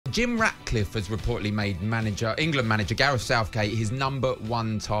Jim Ratcliffe has reportedly made England manager Gareth Southgate his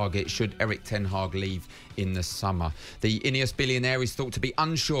 #1 target should Erik ten Hag leave in the summer. The Ineos billionaire is thought to be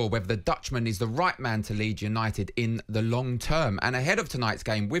unsure whether the Dutchman is the right man to lead United in the long term. And ahead of tonight's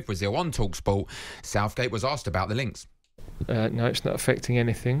game with Brazil on talkSPORT, Southgate was asked about the links. No, it's not affecting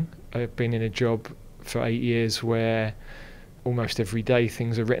anything. I've been in a job for 8 years where almost every day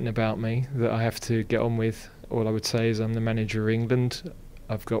things are written about me that I have to get on with. All I would say is I'm the manager of England.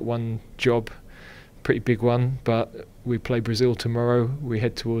 I've got one job, pretty big one, but we play Brazil tomorrow. We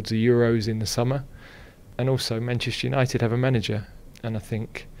head towards the Euros in the summer. And also Manchester United have a manager. And I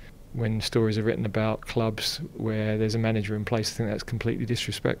think when stories are written about clubs where there's a manager in place, I think that's completely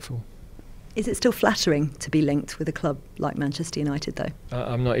disrespectful. Is it still flattering to be linked with a club like Manchester United, though?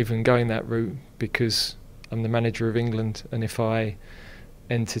 I'm not even going that route because I'm the manager of England, and if I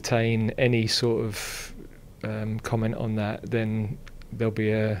entertain any sort of comment on that, then there'll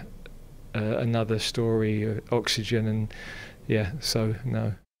be another story, Oxygen, and so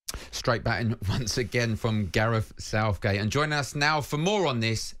no. Straight batting once again from Gareth Southgate. And joining us now for more on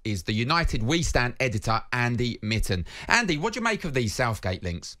this is the United We Stand editor, Andy Mitten. Andy, what do you make of these Southgate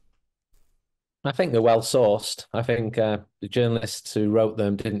links? I think they're well sourced. I think the journalists who wrote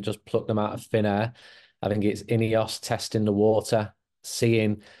them didn't just pluck them out of thin air. I think it's Ineos testing the water,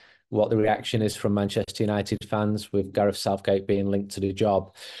 seeing what the reaction is from Manchester United fans with Gareth Southgate being linked to the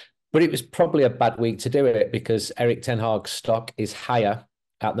job. But it was probably a bad week to do it because Erik ten Hag's stock is higher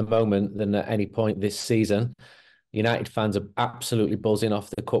at the moment than at any point this season. United fans are absolutely buzzing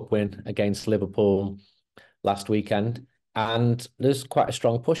off the cup win against Liverpool last weekend. And there's quite a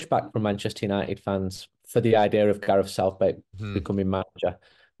strong pushback from Manchester United fans for the idea of Gareth Southgate becoming manager,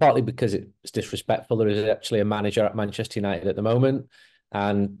 partly because it's disrespectful. There is actually a manager at Manchester United at the moment,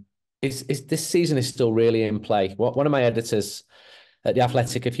 and this season is still really in play. One of my editors at The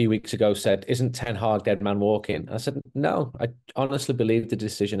Athletic a few weeks ago said, "Isn't Ten Hag dead man walking?" I said, no, I honestly believe the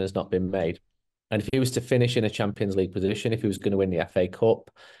decision has not been made. And if he was to finish in a Champions League position, if he was going to win the FA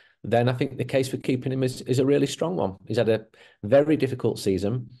Cup, then I think the case for keeping him is a really strong one. He's had a very difficult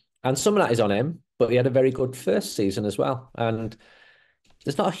season, and some of that is on him, but he had a very good first season as well. And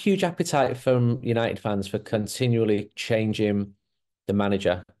there's not a huge appetite from United fans for continually changing the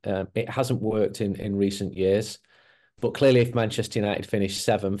manager. It hasn't worked in recent years, but clearly if Manchester United finish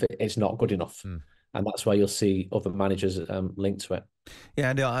 7th, it's not good enough. And that's why you'll see other managers linked to it. Yeah,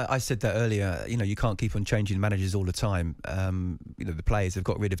 and I said that earlier. You can't keep on changing managers all the time. The players have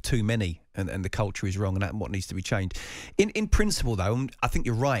got rid of too many, and the culture is wrong, and that's what needs to be changed. In principle, though, I think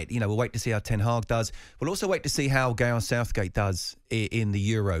you're right. We'll wait to see how Ten Hag does. We'll also wait to see how Gareth Southgate does in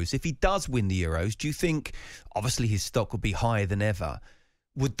the Euros. If he does win the Euros, do you think, obviously his stock will be higher than ever,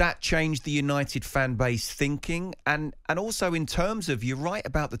 would that change the United fan base thinking? And also in terms of, you're right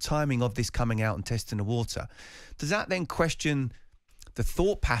about the timing of this coming out and testing the water, does that then question the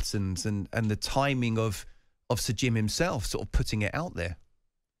thought patterns and the timing of Sir Jim himself sort of putting it out there?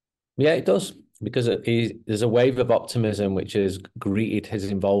 Yeah, it does, because there's a wave of optimism which has greeted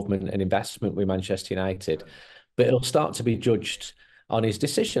his involvement and investment with Manchester United, but it'll start to be judged on his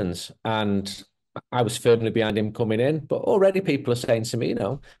decisions. And I was firmly behind him coming in, but already people are saying to me,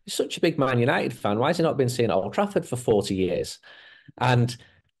 he's such a big Man United fan. Why has he not been seen at Old Trafford for 40 years? And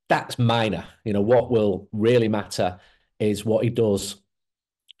that's minor. What will really matter is what he does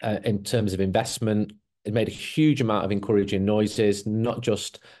in terms of investment. It made a huge amount of encouraging noises, not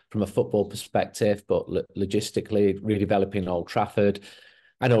just from a football perspective, but logistically redeveloping Old Trafford.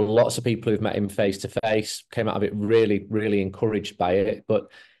 I know lots of people who've met him face to face came out of it really, really encouraged by it.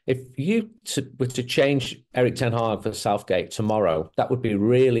 But if you were to change Erik ten Hag for Southgate tomorrow, that would be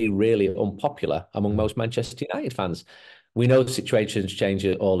really, really unpopular among most Manchester United fans. We know situations change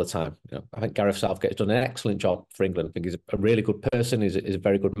all the time. I think Gareth Southgate has done an excellent job for England. I think he's a really good person. He's a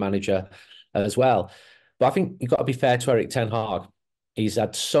very good manager as well. But I think you've got to be fair to Erik ten Hag. He's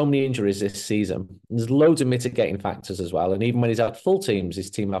had so many injuries this season. There's loads of mitigating factors as well. And even when he's had full teams,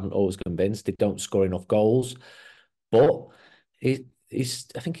 his team haven't always convinced. They don't score enough goals. But I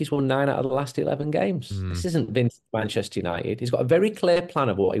think he's won 9 out of the last 11 games. This isn't vintage Manchester United. He's got a very clear plan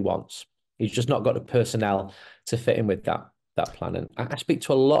of what he wants. He's just not got the personnel to fit in with that plan. And I speak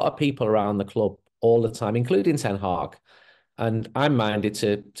to a lot of people around the club all the time, including Ten Hag. And I'm minded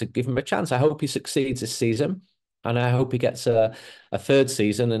to give him a chance. I hope he succeeds this season. And I hope he gets a third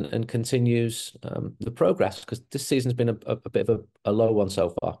season and continues the progress, because this season's been a bit of a low one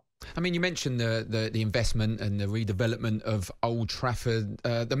so far. I mean, you mentioned the investment and the redevelopment of Old Trafford.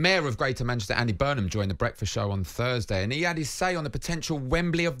 The Mayor of Greater Manchester, Andy Burnham, joined the breakfast show on Thursday, and he had his say on the potential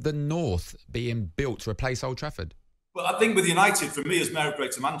Wembley of the North being built to replace Old Trafford. But I think with United, for me as Mayor of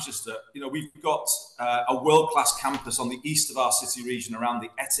Greater Manchester, we've got a world-class campus on the east of our city region around the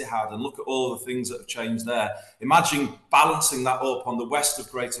Etihad, and look at all the things that have changed there. Imagine balancing that up on the west of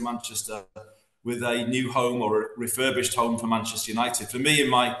Greater Manchester with a new home or a refurbished home for Manchester United. For me, in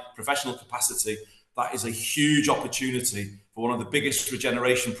my professional capacity, that is a huge opportunity for one of the biggest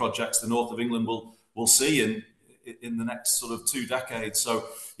regeneration projects the north of England will see in the next sort of 2 decades. So,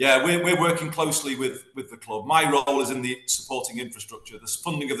 yeah, we're working closely with the club. My role is in the supporting infrastructure. The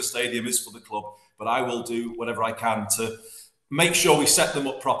funding of the stadium is for the club, but I will do whatever I can to make sure we set them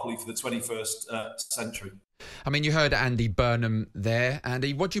up properly for the 21st century. I mean, you heard Andy Burnham there.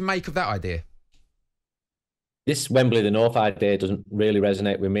 Andy, what do you make of that idea? This Wembley the North idea doesn't really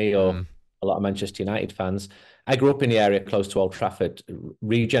resonate with me or a lot of Manchester United fans. I grew up in the area close to Old Trafford.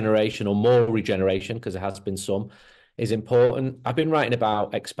 Regeneration, or more regeneration, because there has been some, is important. I've been writing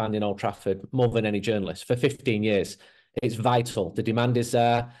about expanding Old Trafford more than any journalist for 15 years. It's vital. The demand is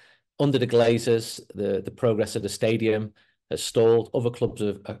there. Under the Glazers, the progress of the stadium has stalled. Other clubs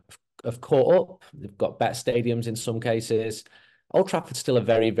have caught up. They've got better stadiums in some cases. Old Trafford's still a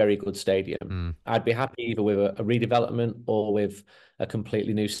very, very good stadium. I'd be happy either with a redevelopment or with a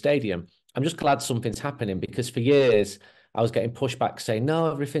completely new stadium. I'm just glad something's happening, because for years I was getting pushback saying,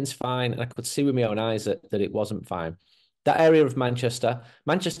 no, everything's fine. And I could see with my own eyes that it wasn't fine. That area of Manchester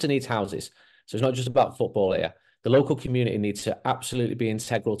needs houses. So it's not just about football here. The local community needs to absolutely be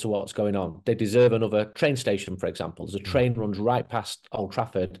integral to what's going on. They deserve another train station, for example. There's a train runs right past Old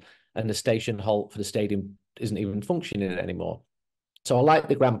Trafford and the station halt for the stadium isn't even functioning anymore. So I like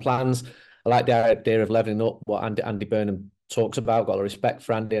the grand plans. I like the idea of levelling up, what Andy Burnham talks about. Got a respect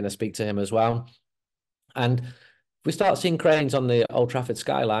for Andy, and I speak to him as well. And if we start seeing cranes on the Old Trafford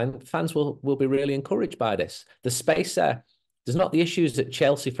skyline, fans will be really encouraged by this. The space there. There's not the issues that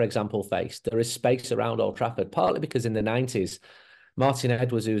Chelsea, for example, faced. There is space around Old Trafford, partly because in the 90s, Martin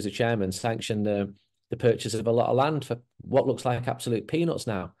Edwards, who was the chairman, sanctioned the purchase of a lot of land for what looks like absolute peanuts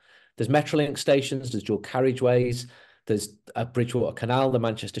now. There's Metrolink stations, there's dual carriageways, there's a Bridgewater Canal, the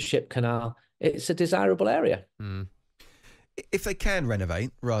Manchester Ship Canal. It's a desirable area. If they can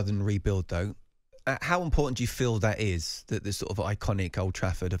renovate rather than rebuild, though, how important do you feel that is, that this sort of iconic Old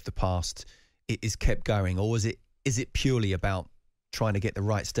Trafford of the past is kept going? Or is it purely about trying to get the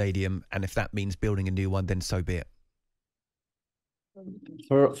right stadium, and if that means building a new one, then so be it?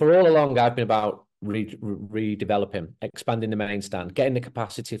 For all along, I've been about redeveloping, expanding the main stand, getting the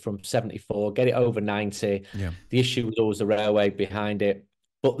capacity from 74, get it over 90. Yeah. The issue was always the railway behind it.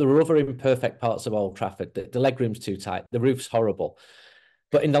 But there are other imperfect parts of Old Trafford. The leg room's too tight. The roof's horrible.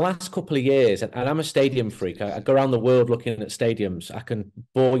 But in the last couple of years, and I'm a stadium freak, I go around the world looking at stadiums. I can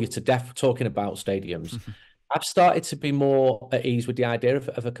bore you to death talking about stadiums. I've started to be more at ease with the idea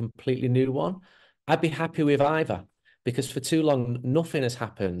of a completely new one. I'd be happy with either, because for too long, nothing has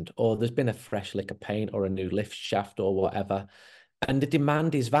happened, or there's been a fresh lick of paint or a new lift shaft or whatever. And the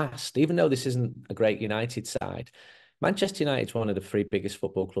demand is vast. Even though this isn't a great United side, Manchester United is one of the 3 biggest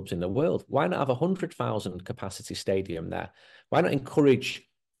football clubs in the world. Why not have a 100,000 capacity stadium there? Why not encourage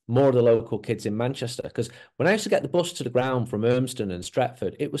more of the local kids in Manchester? Because when I used to get the bus to the ground from Urmston and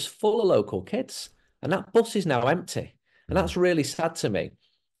Stretford, it was full of local kids. And that bus is now empty. And that's really sad to me.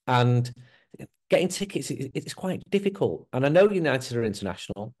 And getting tickets, it's quite difficult. And I know United are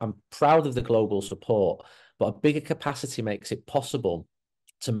international. I'm proud of the global support, but a bigger capacity makes it possible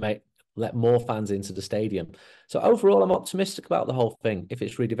to let more fans into the stadium. So overall, I'm optimistic about the whole thing. If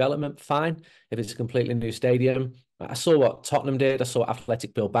it's redevelopment, fine. If it's a completely new stadium, I saw what Tottenham did. I saw what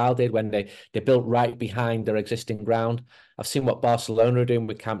Athletic Bilbao did when they built right behind their existing ground. I've seen what Barcelona are doing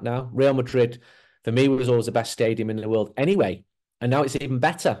with Camp Nou. Real Madrid, for me, was always the best stadium in the world anyway. And now it's even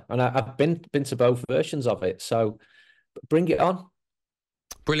better. And I've been to both versions of it. So bring it on.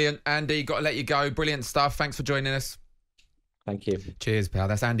 Brilliant, Andy. Got to let you go. Brilliant stuff. Thanks for joining us. Thank you. Cheers, pal.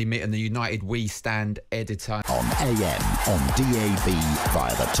 That's Andy Mitten, the United We Stand editor. On AM, on DAB,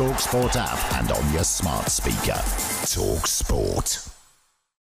 via the talkSPORT app and on your smart speaker. talkSPORT.